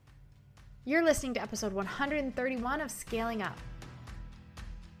You're listening to episode 131 of Scaling Up.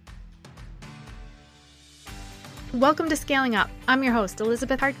 Welcome to Scaling Up. I'm your host,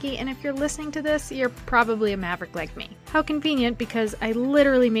 Elizabeth Hartke, and if you're listening to this, you're probably a maverick like me. How convenient, because I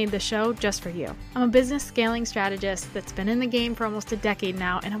literally made the show just for you. I'm a business scaling strategist that's been in the game for almost a decade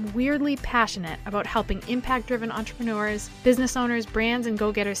now, and I'm weirdly passionate about helping impact-driven entrepreneurs, business owners, brands, and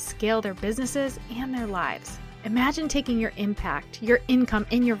go-getters scale their businesses and their lives. Imagine taking your impact, your income,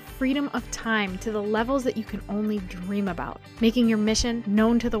 and your freedom of time to the levels that you can only dream about. Making your mission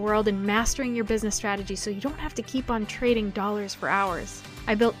known to the world and mastering your business strategy so you don't have to keep on trading dollars for hours.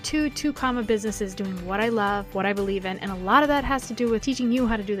 I built two comma businesses doing what I love, what I believe in, and a lot of that has to do with teaching you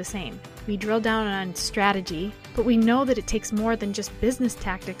how to do the same. We drill down on strategy, but we know that it takes more than just business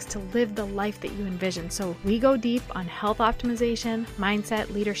tactics to live the life that you envision. So we go deep on health optimization,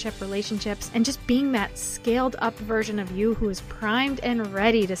 mindset, leadership, relationships, and just being that scaled up version of you who is primed and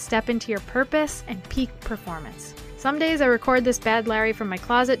ready to step into your purpose and peak performance. Some days I record this bad Larry from my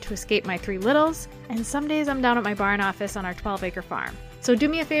closet to escape my three littles, and some days I'm down at my barn office on our 12-acre farm. So do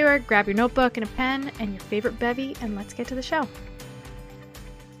me a favor, grab your notebook and a pen and your favorite bevy, and let's get to the show.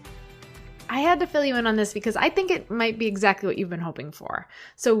 I had to fill you in on this because I think it might be exactly what you've been hoping for.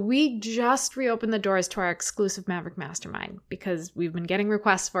 So we just reopened the doors to our exclusive Maverick Mastermind because we've been getting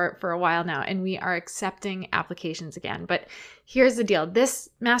requests for it for a while now, and we are accepting applications again. But here's the deal. This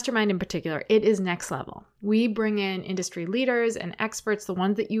mastermind in particular, it is next level. We bring in industry leaders and experts, the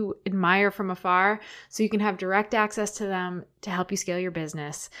ones that you admire from afar, so you can have direct access to them to help you scale your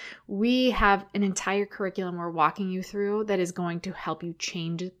business. We have an entire curriculum we're walking you through that is going to help you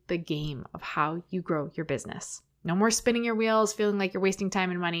change the game of how you grow your business. No more spinning your wheels, feeling like you're wasting time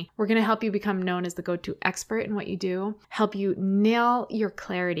and money. We're going to help you become known as the go-to expert in what you do, help you nail your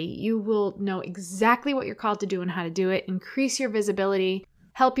clarity. You will know exactly what you're called to do and how to do it, increase your visibility,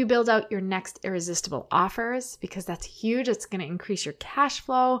 help you build out your next irresistible offers, because that's huge. It's going to increase your cash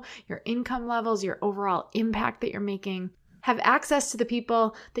flow, your income levels, your overall impact that you're making. Have access to the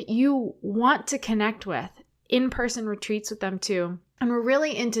people that you want to connect with, in-person retreats with them too. And we're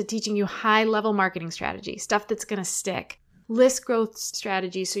really into teaching you high-level marketing strategy, stuff that's going to stick. List growth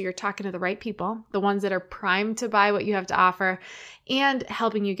strategy, so you're talking to the right people, the ones that are primed to buy what you have to offer, and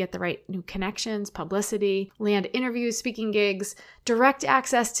helping you get the right new connections, publicity, land interviews, speaking gigs, direct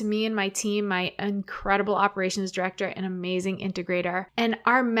access to me and my team, my incredible operations director and amazing integrator. And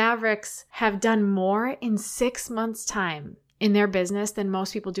our Mavericks have done more in 6 months' time in their business than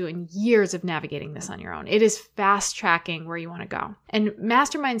most people do in years of navigating this on your own. It is fast tracking where you want to go. And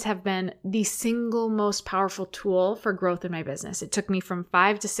masterminds have been the single most powerful tool for growth in my business. It took me from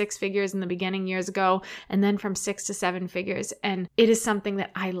 5 to 6 figures in the beginning years ago, and then from 6 to 7 figures. And it is something that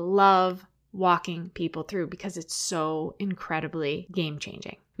I love walking people through because it's so incredibly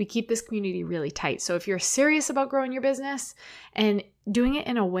game-changing. We keep this community really tight. So if you're serious about growing your business and doing it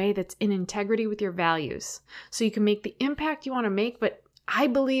in a way that's in integrity with your values, so you can make the impact you want to make, but I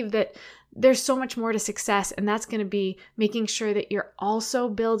believe that there's so much more to success, and that's going to be making sure that you're also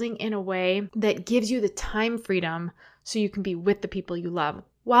building in a way that gives you the time freedom so you can be with the people you love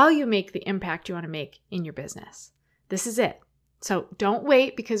while you make the impact you want to make in your business. This is it. So don't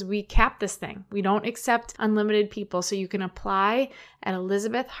wait, because we cap this thing. We don't accept unlimited people. So you can apply at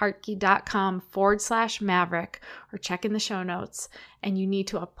elizabethhartke.com/Maverick or check in the show notes. And you need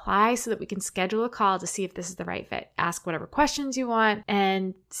to apply so that we can schedule a call to see if this is the right fit. Ask whatever questions you want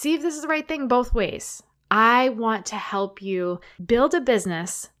and see if this is the right thing both ways. I want to help you build a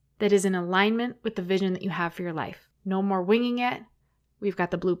business that is in alignment with the vision that you have for your life. No more winging it. We've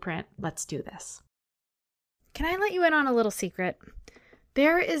got the blueprint. Let's do this. Can I let you in on a little secret?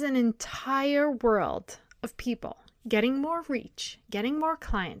 There is an entire world of people getting more reach, getting more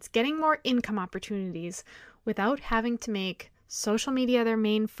clients, getting more income opportunities without having to make social media their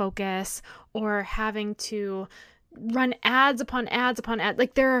main focus or having to run ads upon ads upon ads.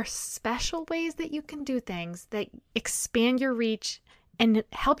 Like, there are special ways that you can do things that expand your reach and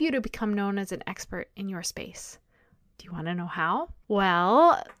help you to become known as an expert in your space. Do you want to know how?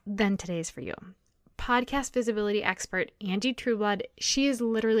 Well, then today's for you. Podcast visibility expert Angie Trueblood, she is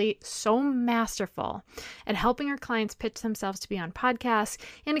literally so masterful at helping her clients pitch themselves to be on podcasts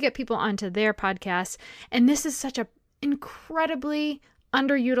and to get people onto their podcasts. And this is such an incredibly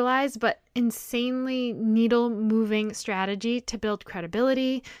underutilized but insanely needle-moving strategy to build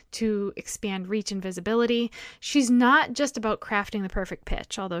credibility, to expand reach and visibility. She's not just about crafting the perfect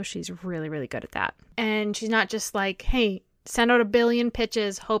pitch, although she's really, really good at that. And she's not just like, hey, send out a billion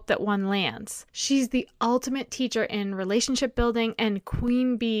pitches, hope that one lands. She's the ultimate teacher in relationship building and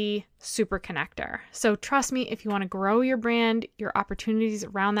queen bee super connector. So trust me, if you want to grow your brand, your opportunities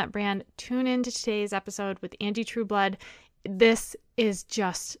around that brand, tune into today's episode with Angie Trueblood. This is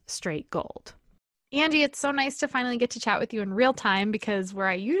just straight gold. Angie, it's so nice to finally get to chat with you in real time, because where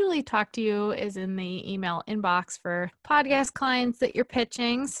I usually talk to you is in the email inbox for podcast clients that you're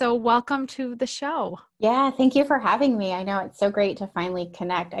pitching. So welcome to the show. Yeah, thank you for having me. I know it's so great to finally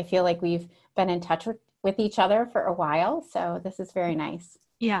connect. I feel like we've been in touch with each other for a while, so this is very nice.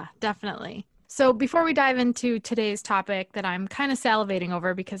 Yeah, definitely. So before we dive into today's topic that I'm kind of salivating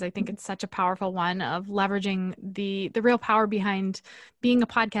over, because I think it's such a powerful one, of leveraging the real power behind being a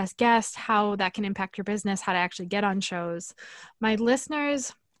podcast guest, how that can impact your business, how to actually get on shows. My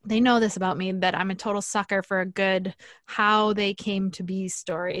listeners, they know this about me, that I'm a total sucker for a good how they came to be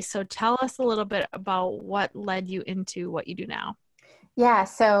story. So tell us a little bit about what led you into what you do now. Yeah,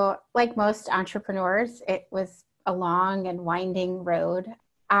 so like most entrepreneurs, it was a long and winding road.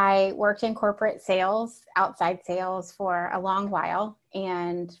 I worked in corporate sales, outside sales, for a long while,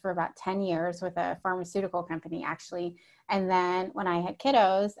 and for about 10 years with a pharmaceutical company, actually. And then when I had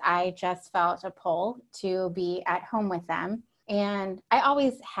kiddos, I just felt a pull to be at home with them. And I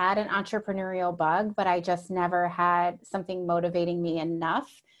always had an entrepreneurial bug, but I just never had something motivating me enough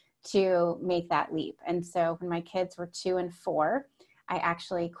to make that leap. And so when my kids were 2 and 4, I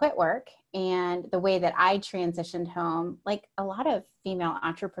actually quit work. And the way that I transitioned home, like a lot of female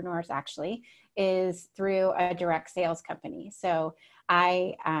entrepreneurs actually, is through a direct sales company. So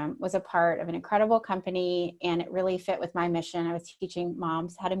I was a part of an incredible company, and it really fit with my mission. I was teaching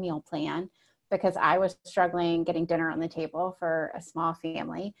moms how to meal plan because I was struggling getting dinner on the table for a small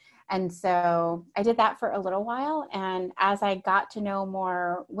family. And so I did that for a little while. And as I got to know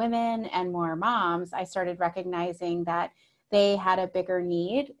more women and more moms, I started recognizing that they had a bigger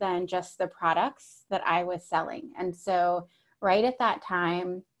need than just the products that I was selling. And so right at that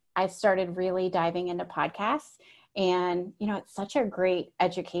time, I started really diving into podcasts. And, you know, it's such a great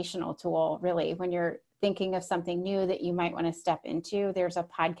educational tool, really, when you're thinking of something new that you might want to step into. There's a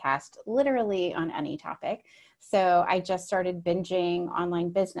podcast literally on any topic. So I just started binging online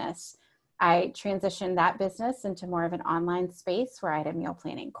business. I transitioned that business into more of an online space where I had a meal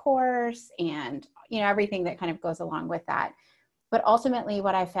planning course and, you know, everything that kind of goes along with that. But ultimately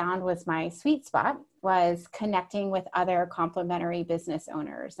what I found was my sweet spot was connecting with other complementary business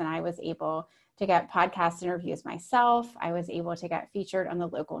owners. And I was able to get podcast interviews myself. I was able to get featured on the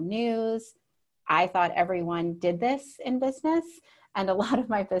local news. I thought everyone did this in business. And a lot of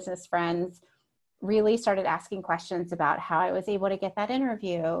my business friends really started asking questions about how I was able to get that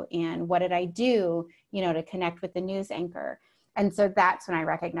interview and what did I do, you know, to connect with the news anchor. And so that's when I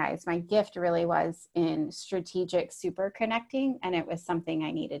recognized my gift really was in strategic super connecting, and it was something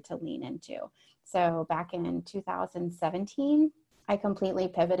I needed to lean into. So back in 2017, I completely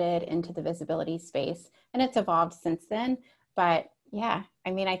pivoted into the visibility space, and it's evolved since then. But yeah, I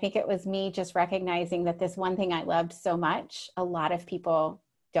mean, I think it was me just recognizing that this one thing I loved so much, a lot of people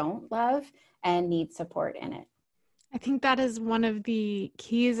don't love and need support in it. I think that is one of the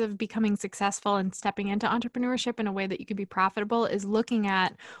keys of becoming successful and stepping into entrepreneurship in a way that you can be profitable, is looking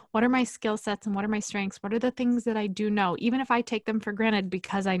at what are my skill sets and what are my strengths? What are the things that I do know? Even if I take them for granted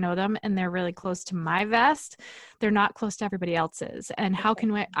because I know them and they're really close to my vest, they're not close to everybody else's. And how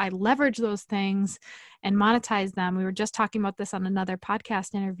can I leverage those things and monetize them? We were just talking about this on another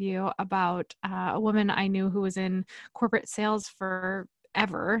podcast interview about a woman I knew who was in corporate sales for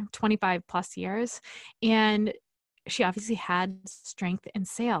ever, 25 plus years. And she obviously had strength in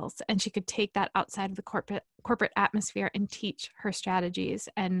sales, and she could take that outside of the corporate atmosphere and teach her strategies.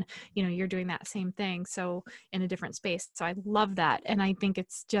 And, you know, you're doing that same thing, so in a different space. So I love that. And I think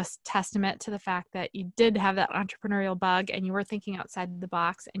it's just testament to the fact that you did have that entrepreneurial bug and you were thinking outside the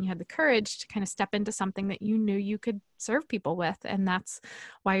box and you had the courage to kind of step into something that you knew you could serve people with. And that's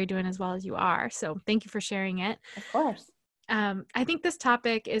why you're doing as well as you are. So thank you for sharing it. Of course. I think this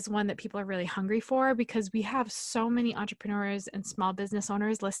topic is one that people are really hungry for, because we have so many entrepreneurs and small business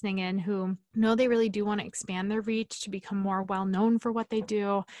owners listening in who know they really do want to expand their reach to become more well known for what they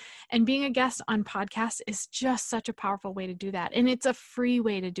do. And being a guest on podcasts is just such a powerful way to do that. And it's a free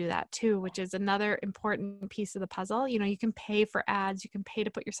way to do that too, which is another important piece of the puzzle. You know, you can pay for ads, you can pay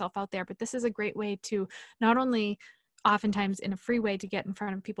to put yourself out there, but this is a great way to not only oftentimes in a free way to get in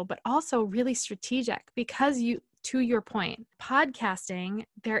front of people, but also really strategic, because to your point, podcasting,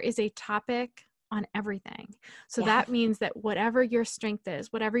 there is a topic on everything. So Yeah. that means that whatever your strength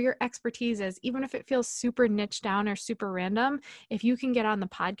is, whatever your expertise is, even if it feels super niche down or super random, if you can get on the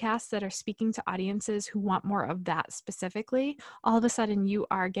podcasts that are speaking to audiences who want more of that specifically, all of a sudden you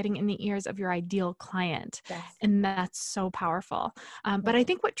are getting in the ears of your ideal client. Yes. And that's so powerful. But I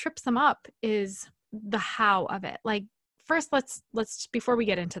think what trips them up is the how of it. Like, first, let's before we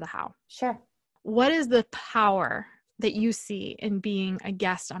get into the how, Sure. what is the power that you see in being a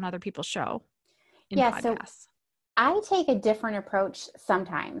guest on other people's show in podcasts? So I take a different approach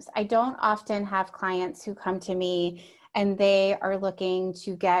sometimes. I don't often have clients who come to me and they are looking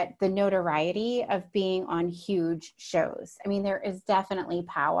to get the notoriety of being on huge shows. I mean, there is definitely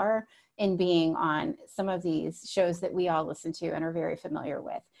power in being on some of these shows that we all listen to and are very familiar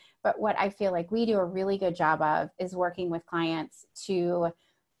with. But what I feel like we do a really good job of is working with clients to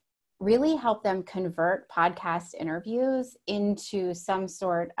really help them convert podcast interviews into some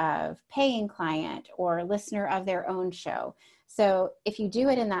sort of paying client or listener of their own show. So if you do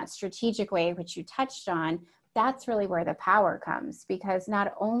it in that strategic way, which you touched on, that's really where the power comes, because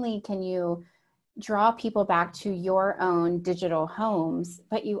not only can you draw people back to your own digital homes,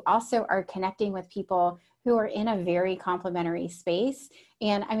 but you also are connecting with people who are in a very complementary space.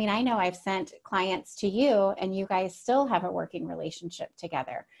 And I mean, I know I've sent clients to you and you guys still have a working relationship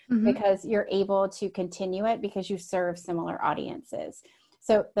together because you're able to continue it because you serve similar audiences.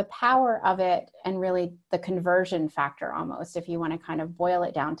 So the power of it, and really the conversion factor almost, if you want to kind of boil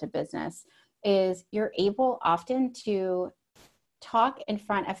it down to business, is you're able often to talk in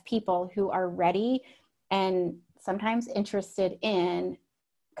front of people who are ready and sometimes interested in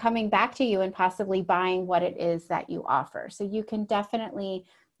coming back to you and possibly buying what it is that you offer. So you can definitely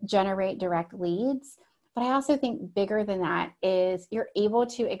generate direct leads. But I also think bigger than that is you're able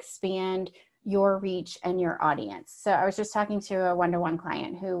to expand your reach and your audience. So I was just talking to a one-to-one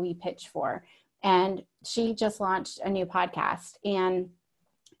client who we pitch for, and she just launched a new podcast. And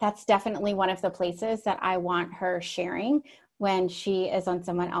that's definitely one of the places that I want her sharing when she is on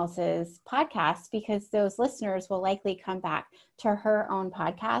someone else's podcast, because those listeners will likely come back to her own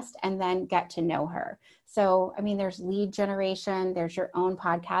podcast and then get to know her. So, I mean, there's lead generation, there's your own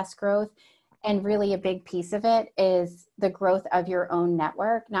podcast growth. And really a big piece of it is the growth of your own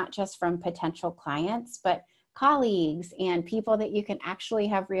network, not just from potential clients, but colleagues and people that you can actually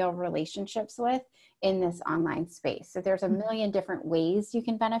have real relationships with in this online space. So there's a million different ways you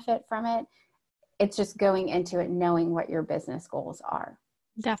can benefit from it. It's just going into it knowing what your business goals are.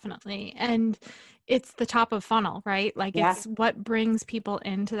 Definitely. And it's the top of funnel, right? Like it's what brings people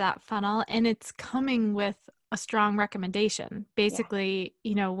into that funnel, and it's coming with a strong recommendation. Basically,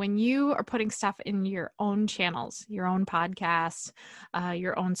 you know, when you are putting stuff in your own channels, your own podcast,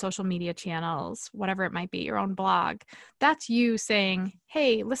 your own social media channels, whatever it might be, your own blog, that's you saying,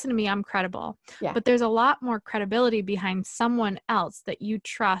 hey, listen to me, I'm credible. But there's a lot more credibility behind someone else that you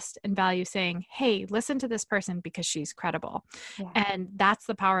trust and value saying, hey, listen to this person because she's credible. And that's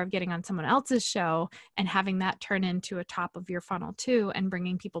the power of getting on someone else's show and having that turn into a top of your funnel too, and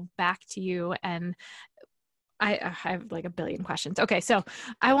bringing people back to you. And I have like a billion questions. Okay, so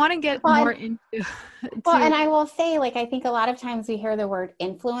I want to get more into. And I will say, like, I think a lot of times we hear the word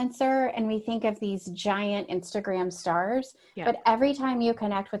influencer and we think of these giant Instagram stars. But every time you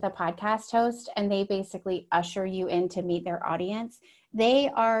connect with a podcast host and they basically usher you in to meet their audience, they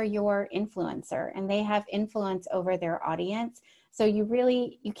are your influencer and they have influence over their audience. So you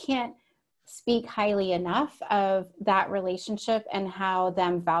can't speak highly enough of that relationship and how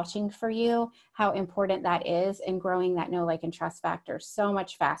them vouching for you, how important that is in growing that know, like, and trust factor so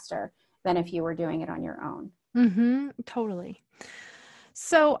much faster than if you were doing it on your own. Totally.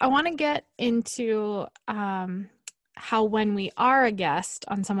 So I want to get into how when we are a guest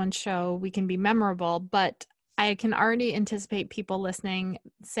on someone's show, we can be memorable, but I can already anticipate people listening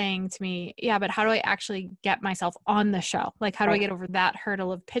saying to me, yeah, but how do I actually get myself on the show? Like, how do I get over that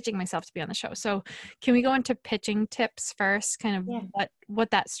hurdle of pitching myself to be on the show? So can we go into pitching tips first, kind of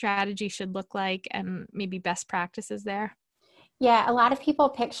what that strategy should look like and maybe best practices there? Yeah, a lot of people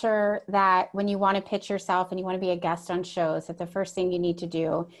picture that when you want to pitch yourself and you want to be a guest on shows, that the first thing you need to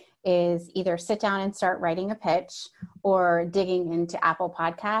do is either sit down and start writing a pitch or digging into Apple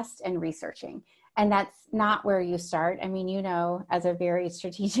Podcasts and researching. And that's not where you start. I mean, you know, as a very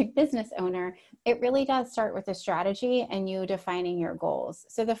strategic business owner, it really does start with a strategy and you defining your goals.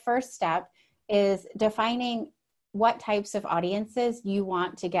 So the first step is defining what types of audiences you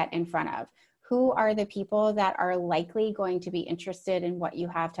want to get in front of. Who are the people that are likely going to be interested in what you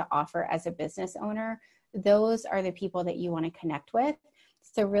have to offer as a business owner? Those are the people that you want to connect with.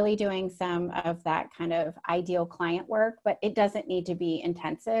 So really doing some of that kind of ideal client work, but it doesn't need to be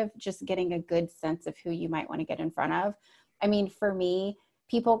intensive, just getting a good sense of who you might want to get in front of. I mean, for me,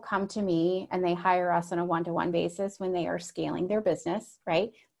 people come to me and they hire us on a one-to-one basis when they are scaling their business,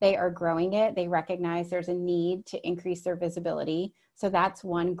 right? They are growing it. They recognize there's a need to increase their visibility. So that's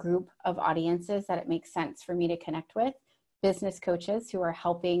one group of audiences that it makes sense for me to connect with. Business coaches who are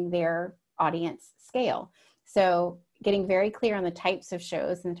helping their audience scale. So getting very clear on the types of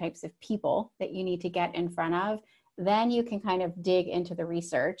shows and the types of people that you need to get in front of, then you can kind of dig into the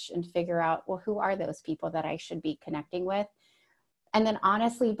research and figure out, well, who are those people that I should be connecting with? And then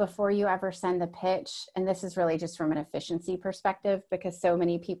honestly, before you ever send the pitch, and this is really just from an efficiency perspective, because so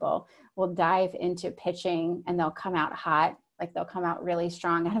many people will dive into pitching and they'll come out hot, like they'll come out really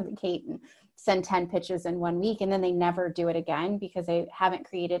strong out of the gate and send 10 pitches in 1 week, and then they never do it again because they haven't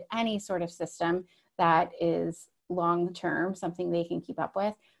created any sort of system that is long-term, something they can keep up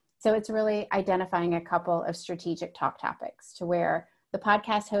with. So it's really identifying a couple of strategic talk topics to where the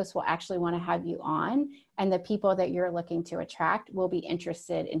podcast host will actually want to have you on, and the people that you're looking to attract will be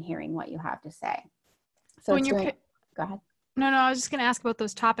interested in hearing what you have to say. So When it's you're doing, go ahead. No, I was just going to ask about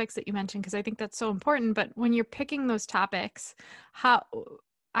those topics that you mentioned, because I think that's so important. But when you're picking those topics, how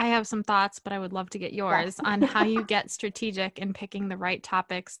I have some thoughts, but I would love to get yours on how you get strategic in picking the right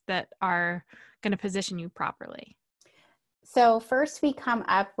topics that are going to position you properly. So first we come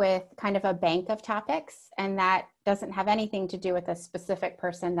up with kind of a bank of topics, and that doesn't have anything to do with a specific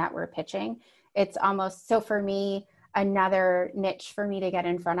person that we're pitching. It's almost, so for me, another niche for me to get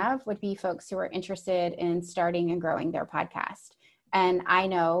in front of would be folks who are interested in starting and growing their podcast. And I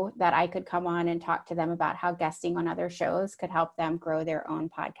know that I could come on and talk to them about how guesting on other shows could help them grow their own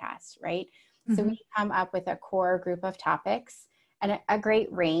podcast, right? Mm-hmm. So we come up with a core group of topics, and a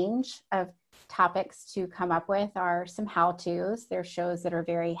great range of topics to come up with are some how-tos. There's shows that are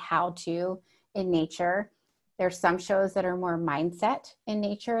very how-to in nature. There's some shows that are more mindset in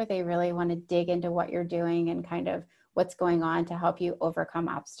nature. They really want to dig into what you're doing and kind of what's going on to help you overcome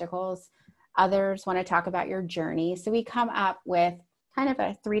obstacles. Others want to talk about your journey. So we come up with kind of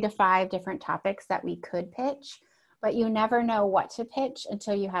a 3 to 5 different topics that we could pitch, but you never know what to pitch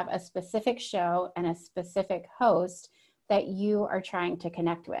until you have a specific show and a specific host that you are trying to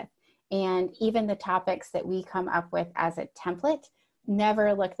connect with. And even the topics that we come up with as a template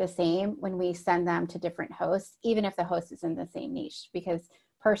never look the same when we send them to different hosts, even if the host is in the same niche, because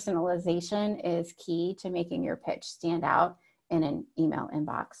personalization is key to making your pitch stand out in an email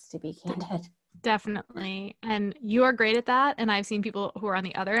inbox, to be candid. Definitely. And you are great at that. And I've seen people who are on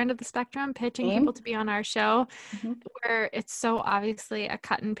the other end of the spectrum pitching people to be on our show, where it's so obviously a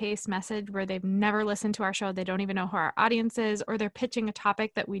cut and paste message where they've never listened to our show. They don't even know who our audience is, or they're pitching a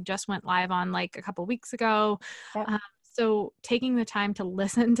topic that we just went live on like a couple weeks ago. Yep. So taking the time to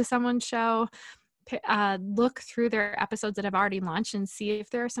listen to someone's show, look through their episodes that have already launched and see if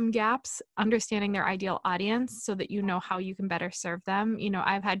there are some gaps, understanding their ideal audience so that you know how you can better serve them. You know,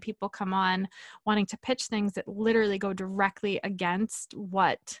 I've had people come on wanting to pitch things that literally go directly against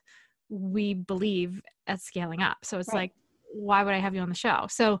what we believe at Scaling Up. So it's like, why would I have you on the show?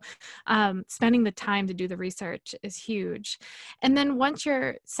 So spending the time to do the research is huge. And then once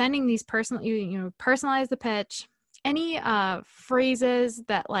you're sending these you personalize the pitch, any phrases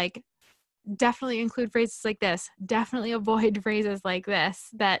that like definitely include phrases like this, definitely avoid phrases like this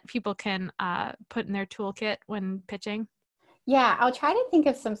that people can put in their toolkit when pitching? Yeah, I'll try to think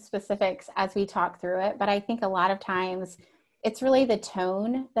of some specifics as we talk through it, but I think a lot of times it's really the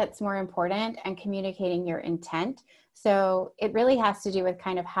tone that's more important and communicating your intent. So it really has to do with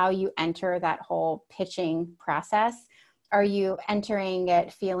kind of how you enter that whole pitching process. Are you entering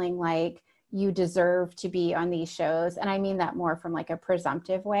it feeling like you deserve to be on these shows? And I mean that more from like a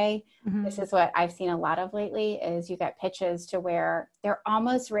presumptive way. Mm-hmm. This is what I've seen a lot of lately is you get pitches to where they're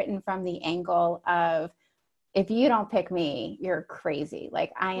almost written from the angle of, if you don't pick me, you're crazy.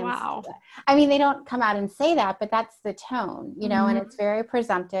 Like I am. Wow. I mean, they don't come out and say that, but that's the tone, you know, and it's very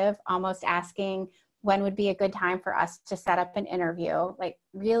presumptive, almost asking when would be a good time for us to set up an interview, like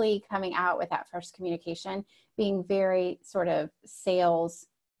really coming out with that first communication, being very sort of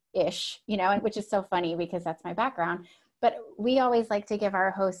sales-ish, you know, which is so funny because that's my background. But we always like to give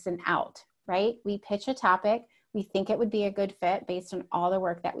our hosts an out, right? We pitch a topic. We think it would be a good fit based on all the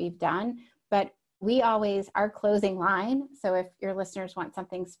work that we've done, but we always, our closing line, so if your listeners want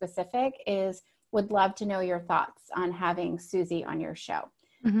something specific, is would love to know your thoughts on having Susie on your show.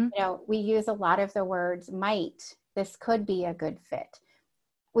 Mm-hmm. You know, we use a lot of the words might, this could be a good fit.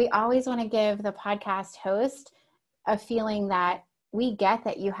 We always want to give the podcast host a feeling that we get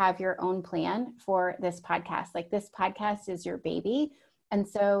that you have your own plan for this podcast. Like this podcast is your baby. And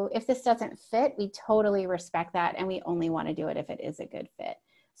so if this doesn't fit, we totally respect that. And we only want to do it if it is a good fit.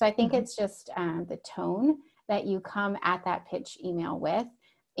 So I think it's just the tone that you come at that pitch email with,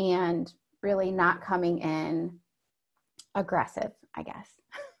 and really not coming in aggressive, I guess.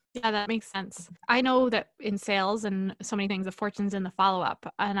 Yeah, that makes sense. I know that in sales and so many things, the fortune's in the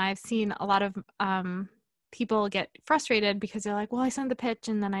follow-up. And I've seen a lot of people get frustrated because they're like, well, I sent the pitch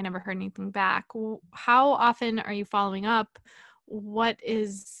and then I never heard anything back. How often are you following up?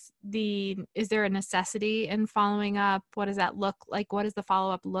 Is there a necessity in following up? What does that look like? What does the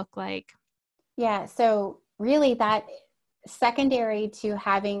follow-up look like? Yeah, so really that secondary to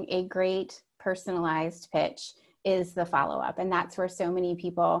having a great personalized pitch is the follow-up. And that's where so many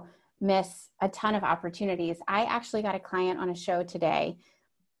people miss a ton of opportunities. I actually got a client on a show today.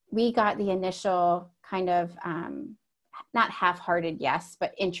 We got the initial kind of not half-hearted yes,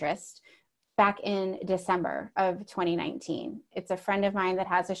 but interest back in December of 2019. It's a friend of mine that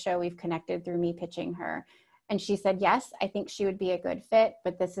has a show. We've connected through me pitching her. And she said, yes, I think she would be a good fit,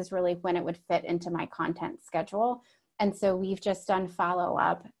 but this is really when it would fit into my content schedule. And so we've just done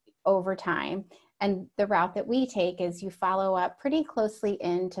follow-up over time. And the route that we take is you follow up pretty closely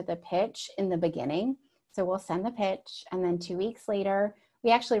into the pitch in the beginning. So we'll send the pitch, and then 2 weeks later,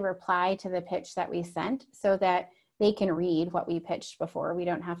 we actually reply to the pitch that we sent so that they can read what we pitched before. We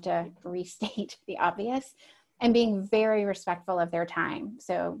don't have to restate the obvious, and being very respectful of their time.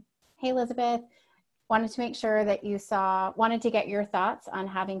 So, hey, Elizabeth, wanted to make sure that wanted to get your thoughts on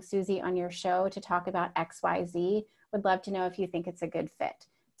having Susie on your show to talk about XYZ. Would love to know if you think it's a good fit.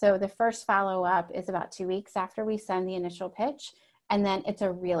 So the first follow-up is about 2 weeks after we send the initial pitch. And then it's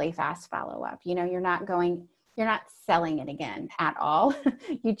a really fast follow-up. You're not selling it again at all.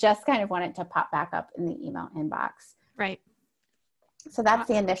 You just kind of want it to pop back up in the email inbox. Right. So that's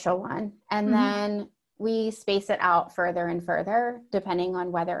the initial one. And then we space it out further and further, depending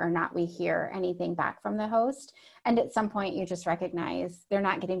on whether or not we hear anything back from the host. And at some point you just recognize they're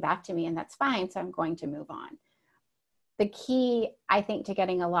not getting back to me, and that's fine. So I'm going to move on. The key, I think, to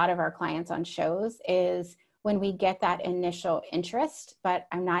getting a lot of our clients on shows is when we get that initial interest, but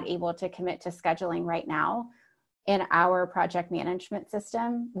I'm not able to commit to scheduling right now. In our project management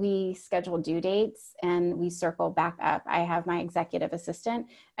system, we schedule due dates and we circle back up. I have my executive assistant,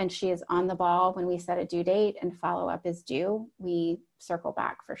 and she is on the ball when we set a due date and follow-up is due. We circle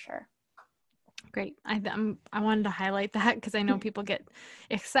back for sure. Great. I wanted to highlight that because I know people get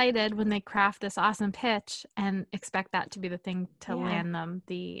excited when they craft this awesome pitch and expect that to be the thing to land them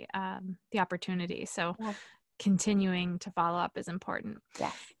the opportunity. So continuing to follow up is important.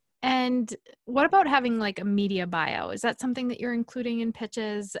 Yes. And what about having like a media bio? Is that something that you're including in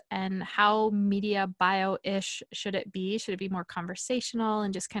pitches, and how media bio-ish should it be? Should it be more conversational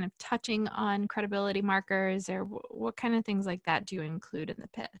and just kind of touching on credibility markers, or what kind of things like that do you include in the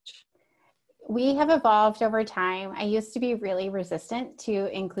pitch? We have evolved over time. I used to be really resistant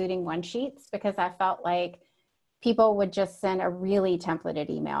to including one sheets because I felt like people would just send a really templated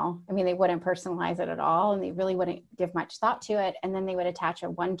email. I mean, they wouldn't personalize it at all, and they really wouldn't give much thought to it. And then they would attach a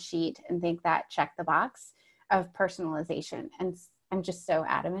one sheet and think that checked the box of personalization. And I'm just so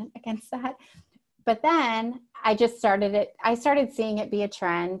adamant against that. But then I started seeing it be a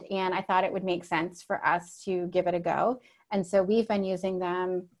trend, and I thought it would make sense for us to give it a go. And so we've been using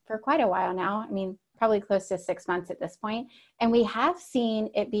them for quite a while now. I mean, probably close to 6 months at this point. And we have seen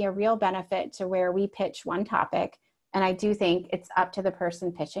it be a real benefit to where we pitch one topic. And I do think it's up to the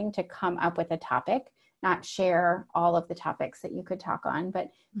person pitching to come up with a topic, not share all of the topics that you could talk on,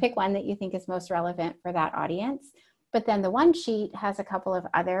 but pick one that you think is most relevant for that audience. But then the one sheet has a couple of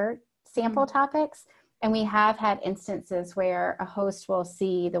other sample topics. And we have had instances where a host will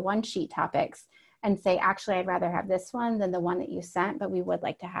see the one sheet topics and say, actually, I'd rather have this one than the one that you sent, but we would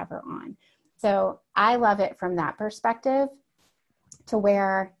like to have her on. So I love it from that perspective, to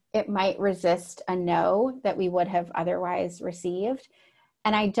where it might resist a no that we would have otherwise received.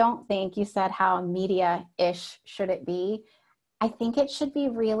 And I don't think, you said how media-ish should it be? I think it should be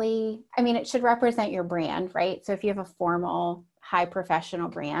it should represent your brand, right? So if you have a formal, high professional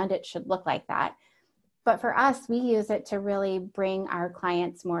brand, it should look like that. But for us, we use it to really bring our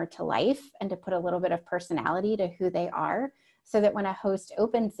clients more to life and to put a little bit of personality to who they are, so that when a host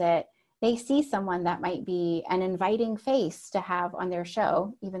opens it, they see someone that might be an inviting face to have on their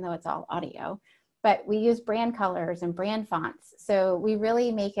show, even though it's all audio. But we use brand colors and brand fonts. So we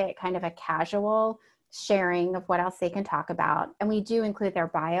really make it kind of a casual sharing of what else they can talk about. And we do include their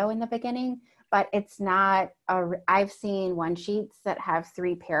bio in the beginning, but it's not, I've seen one sheets that have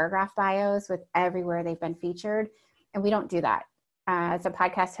 3 paragraph bios with everywhere they've been featured. And we don't do that. as a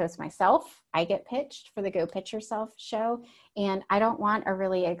podcast host myself, I get pitched for the Go Pitch Yourself show. And I don't want a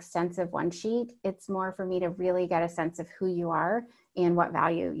really extensive one sheet. It's more for me to really get a sense of who you are and what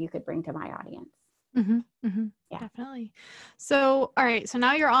value you could bring to my audience. Mm-hmm, mm-hmm, yeah. Definitely. So, all right. So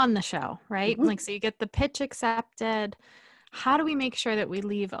now you're on the show, right? Mm-hmm. Like, so you get the pitch accepted. How do we make sure that we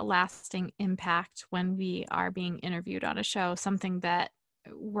leave a lasting impact when we are being interviewed on a show? Something that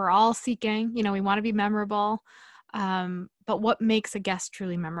we're all seeking, you know, we want to be memorable. But what makes a guest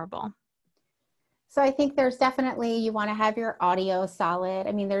truly memorable? So I think there's definitely, you want to have your audio solid.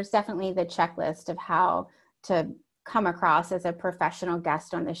 I mean, there's definitely the checklist of how to come across as a professional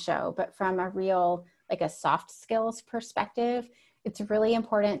guest on the show, but from a real, like a soft skills perspective, it's really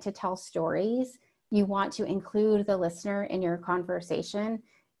important to tell stories. You want to include the listener in your conversation.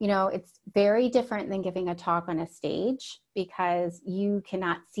 You know, it's very different than giving a talk on a stage because you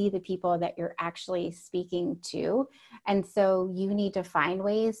cannot see the people that you're actually speaking to. And so you need to find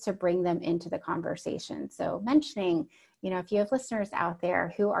ways to bring them into the conversation. So mentioning, you know, if you have listeners out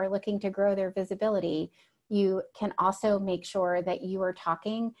there who are looking to grow their visibility, you can also make sure that you are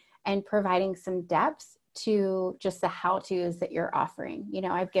talking and providing some depth to just the how-tos that you're offering. You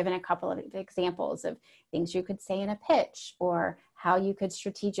know, I've given a couple of examples of things you could say in a pitch or how you could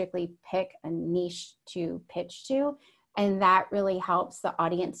strategically pick a niche to pitch to. And that really helps the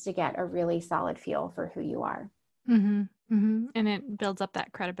audience to get a really solid feel for who you are. Mm-hmm, mm-hmm. And it builds up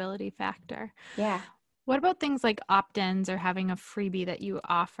that credibility factor. Yeah. What about things like opt-ins or having a freebie that you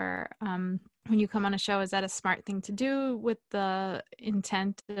offer when you come on a show? Is that a smart thing to do with the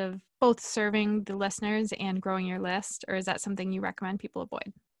intent of both serving the listeners and growing your list? Or is that something you recommend people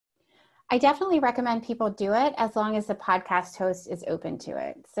avoid? I definitely recommend people do it as long as the podcast host is open to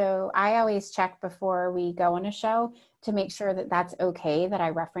it. So I always check before we go on a show to make sure that that's okay, that I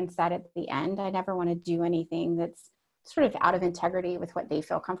reference that at the end. I never want to do anything that's sort of out of integrity with what they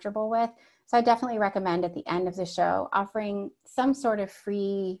feel comfortable with. So I definitely recommend at the end of the show offering some sort of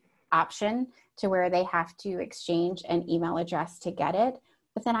free option to where they have to exchange an email address to get it.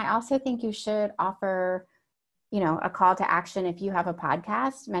 But then I also think you should offer, you know, a call to action. If you have a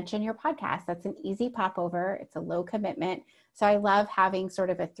podcast, mention your podcast. That's an easy pop over. It's a low commitment. So I love having sort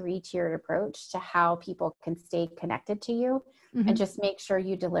of a 3-tiered approach to how people can stay connected to you, and just make sure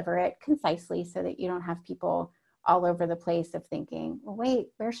you deliver it concisely so that you don't have people all over the place of thinking, well, wait,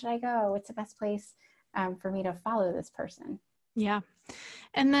 where should I go? What's the best place for me to follow this person? Yeah.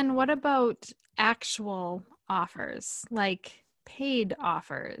 And then what about actual offers, like paid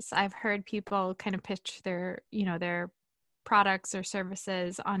offers? I've heard people kind of pitch their, you know, their products or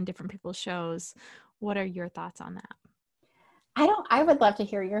services on different people's shows. What are your thoughts on that? I would love to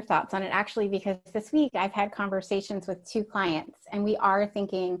hear your thoughts on it actually, because this week I've had conversations with 2 clients and we are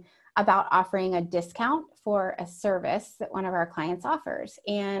thinking about offering a discount for a service that one of our clients offers.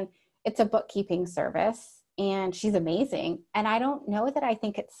 And it's a bookkeeping service and she's amazing. And I don't know that I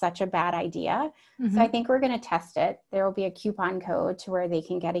think it's such a bad idea. So I think we're going to test it. There will be a coupon code to where they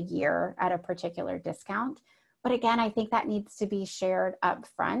can get a year at a particular discount. But again, I think that needs to be shared up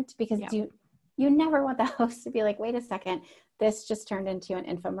front because you never want the host to be like, wait a second, this just turned into an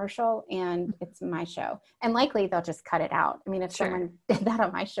infomercial and it's my show. And likely they'll just cut it out. I mean, if someone did that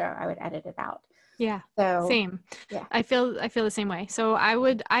on my show, I would edit it out. Yeah. So same. Yeah. I feel the same way. So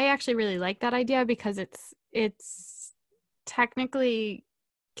I actually really like that idea because it's technically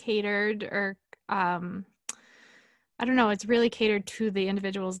catered, or I don't know, it's really catered to the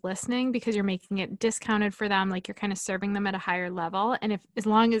individuals listening because you're making it discounted for them. Like you're kind of serving them at a higher level. And as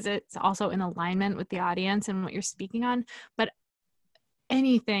long as it's also in alignment with the audience and what you're speaking on, but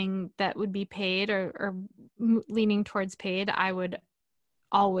anything that would be paid or leaning towards paid, I would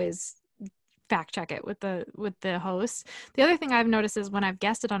always fact check it with the host. The other thing I've noticed is when I've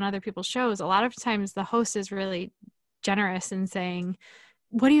guested on other people's shows, a lot of times the host is really generous in saying,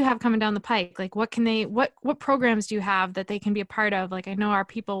 what do you have coming down the pike? Like, what programs do you have that they can be a part of? Like, I know our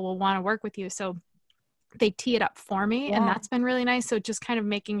people will want to work with you. So they tee it up for me, and that's been really nice. So just kind of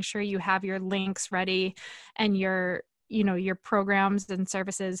making sure you have your links ready and your programs and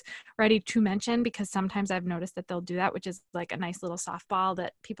services ready to mention, because sometimes I've noticed that they'll do that, which is like a nice little softball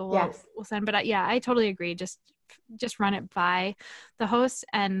that people will send. But I totally agree. Just run it by the host.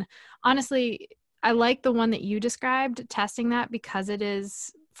 And honestly, I like the one that you described, testing that, because it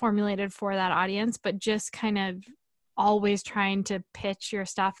is formulated for that audience, but just kind of always trying to pitch your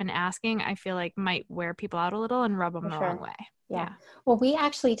stuff and asking, I feel like might wear people out a little and rub them the wrong way. Yeah. Yeah. Well, we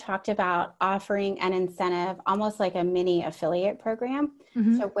actually talked about offering an incentive, almost like a mini affiliate program,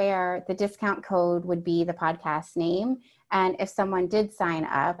 Mm-hmm. to where the discount code would be the podcast name. And if someone did sign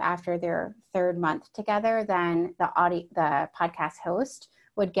up after their third month together, then the podcast host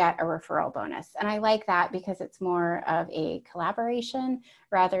would get a referral bonus. And I like that because it's more of a collaboration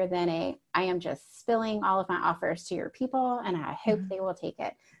rather than I am just spilling all of my offers to your people and I hope they will take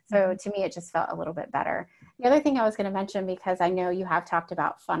it. So to me, it just felt a little bit better. The other thing I was going to mention, because I know you have talked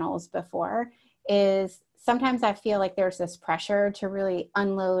about funnels before, is sometimes I feel like there's this pressure to really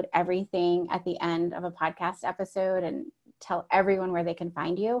unload everything at the end of a podcast episode and tell everyone where they can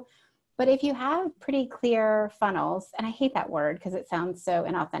find you. But if you have pretty clear funnels, and I hate that word because it sounds so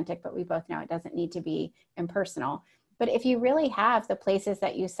inauthentic, but we both know it doesn't need to be impersonal. But if you really have the places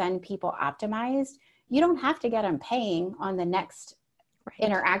that you send people optimized, you don't have to get them paying on the next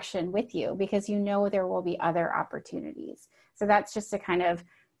interaction with you because you know there will be other opportunities. So that's just to kind of,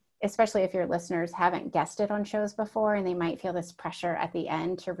 especially if your listeners haven't guested on shows before and they might feel this pressure at the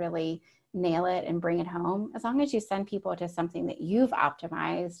end to really nail it and bring it home. As long as you send people to something that you've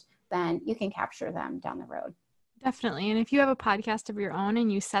optimized, then you can capture them down the road. Definitely. And if you have a podcast of your own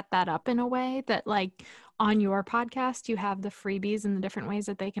and you set that up in a way that like on your podcast, you have the freebies and the different ways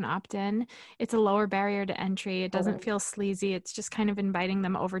that they can opt in, it's a lower barrier to entry. It doesn't feel sleazy. It's just kind of inviting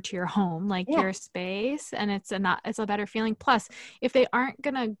them over to your home, like your space. And it's a better feeling. Plus, if they aren't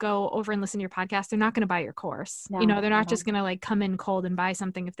going to go over and listen to your podcast, they're not going to buy your course. No, you know, they're not just going to like come in cold and buy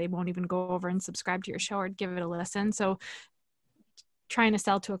something if they won't even go over and subscribe to your show or give it a listen. So trying to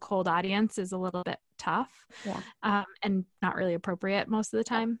sell to a cold audience is a little bit tough and not really appropriate most of the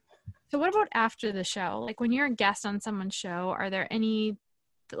time. So what about after the show? Like when you're a guest on someone's show, are there any,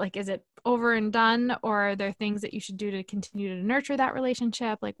 like, is it over and done, or are there things that you should do to continue to nurture that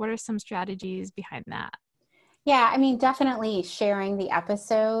relationship? Like what are some strategies behind that? Yeah, I mean, definitely sharing the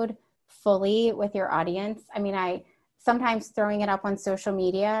episode fully with your audience. I mean, I sometimes throwing it up on social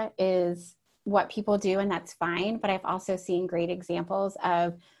media is what people do, and that's fine. But I've also seen great examples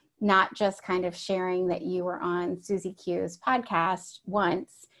of not just kind of sharing that you were on Susie Q's podcast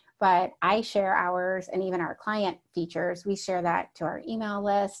once, but I share ours and even our client features. We share that to our email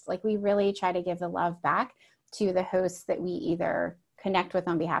list. Like we really try to give the love back to the hosts that we either connect with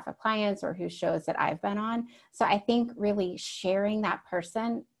on behalf of clients or whose shows that I've been on. So I think really sharing that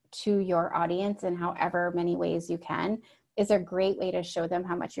person to your audience in however many ways you can is a great way to show them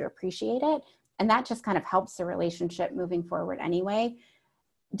how much you appreciate it. And that just kind of helps the relationship moving forward anyway.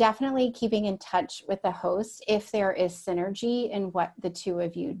 Definitely keeping in touch with the host if there is synergy in what the two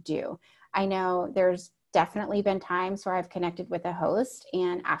of you do. I know there's definitely been times where I've connected with a host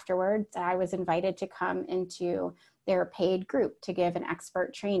and afterwards I was invited to come into their paid group to give an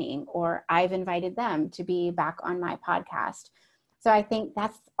expert training, or I've invited them to be back on my podcast. So I think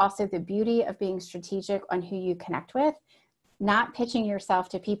that's also the beauty of being strategic on who you connect with, not pitching yourself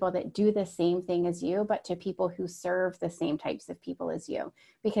to people that do the same thing as you, but to people who serve the same types of people as you,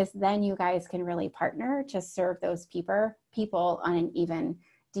 because then you guys can really partner to serve those people on an even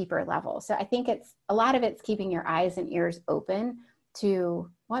deeper level. So I think it's a lot of it's keeping your eyes and ears open to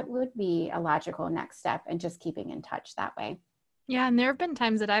what would be a logical next step and just keeping in touch that way. Yeah. And there have been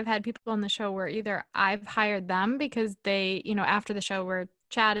times that I've had people on the show where either I've hired them because they, you know, after the show we're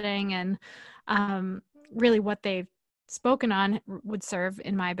chatting and really what they've spoken on would serve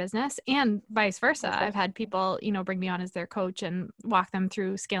in my business, and vice versa. I've had people, you know, bring me on as their coach and walk them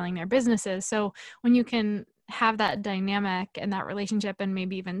through scaling their businesses. So when you can have that dynamic and that relationship and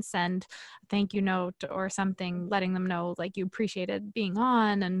maybe even send a thank you note or something, letting them know like you appreciated being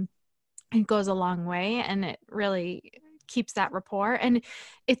on, and it goes a long way and it really keeps that rapport. And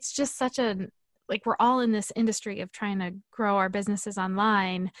it's just such a, like, we're all in this industry of trying to grow our businesses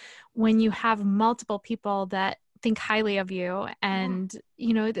online. When you have multiple people that think highly of you and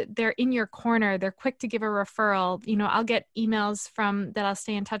you know that they're in your corner, they're quick to give a referral. You know, I'll get emails from that, I'll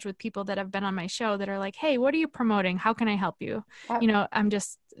stay in touch with people that have been on my show that are like, hey, what are you promoting, how can I help you? You know, I'm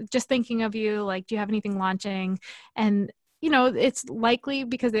just thinking of you, like, do you have anything launching? And you know, it's likely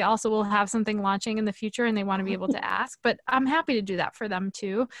because they also will have something launching in the future and they want to be able to ask, but I'm happy to do that for them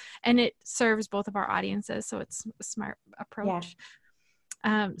too. And it serves both of our audiences. So it's a smart approach.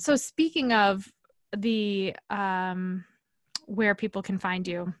 So speaking of the where people can find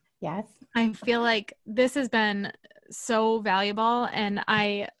you, yes, I feel like this has been so valuable. And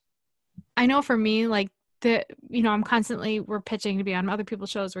I know for me, like, you know, we're pitching to be on other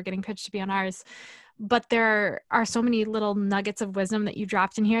people's shows, we're getting pitched to be on ours, but there are so many little nuggets of wisdom that you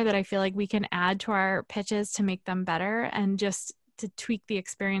dropped in here that I feel like we can add to our pitches to make them better and just to tweak the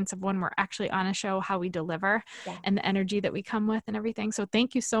experience of when we're actually on a show, how we deliver and the energy that we come with and everything. So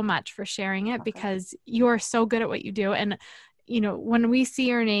thank you so much for sharing it, because you are so good at what you do. And when we see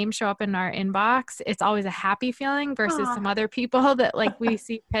your name show up in our inbox, it's always a happy feeling versus some other people that like we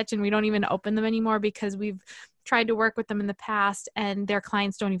see pitch and we don't even open them anymore because we've tried to work with them in the past and their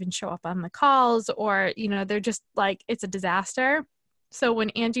clients don't even show up on the calls, or, they're just like, it's a disaster. So when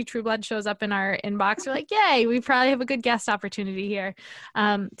Angie Trueblood shows up in our inbox, we're like, yay, we probably have a good guest opportunity here.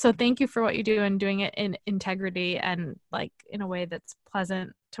 So thank you for what you do and doing it in integrity and like in a way that's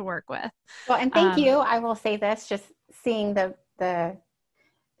pleasant to work with. Well, and thank you. I will say this, just seeing the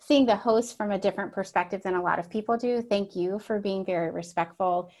host from a different perspective than a lot of people do. Thank you for being very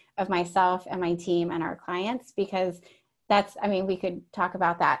respectful of myself and my team and our clients, because we could talk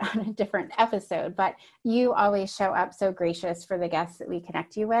about that on a different episode, but you always show up so gracious for the guests that we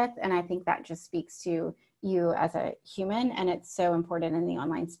connect you with. And I think that just speaks to you as a human. And it's so important in the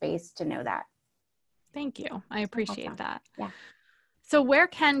online space to know that. Thank you. I appreciate that. Yeah. So where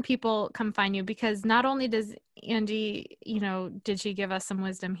can people come find you? Because not only does Angie, did she give us some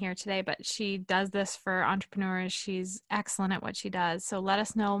wisdom here today, but she does this for entrepreneurs. She's excellent at what she does. So let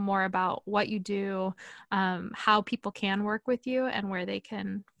us know more about what you do, how people can work with you, and where they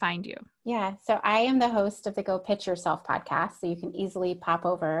can find you. Yeah. So I am the host of the Go Pitch Yourself podcast. So you can easily pop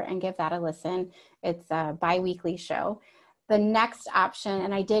over and give that a listen. It's a bi-weekly show. The next option,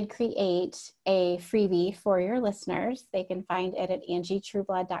 and I did create a freebie for your listeners. They can find it at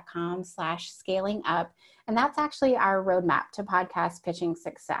angietrueblood.com/scaling up. And that's actually our roadmap to podcast pitching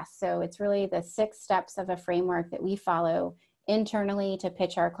success. So it's really the 6 steps of a framework that we follow internally to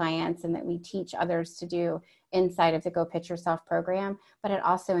pitch our clients and that we teach others to do inside of the Go Pitch Yourself program. But it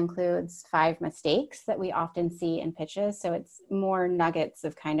also includes 5 mistakes that we often see in pitches. So it's more nuggets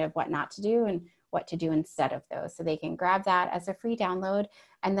of kind of what not to do and what to do instead of those. So they can grab that as a free download.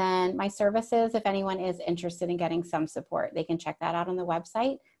 And then my services, if anyone is interested in getting some support, they can check that out on the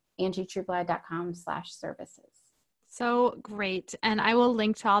website, angietrueblood.com/services. So great. And I will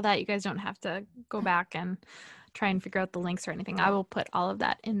link to all that. You guys don't have to go back and try and figure out the links or anything. I will put all of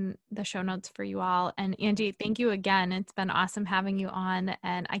that in the show notes for you all. And Angie, thank you again. It's been awesome having you on.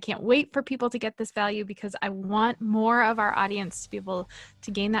 And I can't wait for people to get this value, because I want more of our audience to be able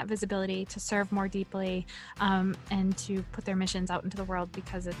to gain that visibility, to serve more deeply, and to put their missions out into the world,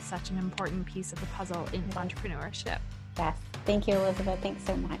 because it's such an important piece of the puzzle in entrepreneurship. Yes. Thank you, Elizabeth. Thanks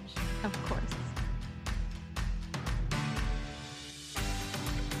so much. Of course.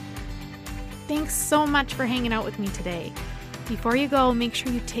 Thanks so much for hanging out with me today. Before you go, make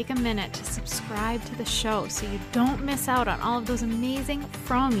sure you take a minute to subscribe to the show so you don't miss out on all of those amazing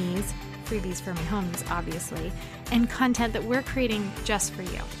freebies for me homies, obviously, and content that we're creating just for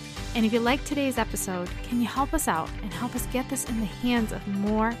you. And if you like today's episode, can you help us out and help us get this in the hands of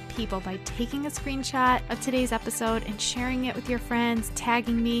more people by taking a screenshot of today's episode and sharing it with your friends,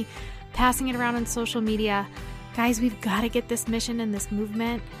 tagging me, passing it around on social media? Guys, we've got to get this mission and this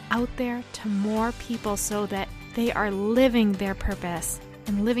movement out there to more people so that they are living their purpose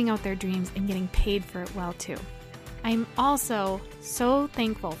and living out their dreams and getting paid for it well too. I'm also so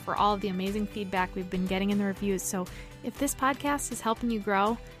thankful for all of the amazing feedback we've been getting in the reviews. So if this podcast is helping you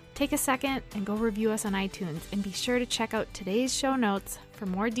grow, take a second and go review us on iTunes, and be sure to check out today's show notes for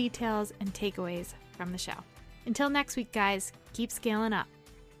more details and takeaways from the show. Until next week, guys, keep scaling up.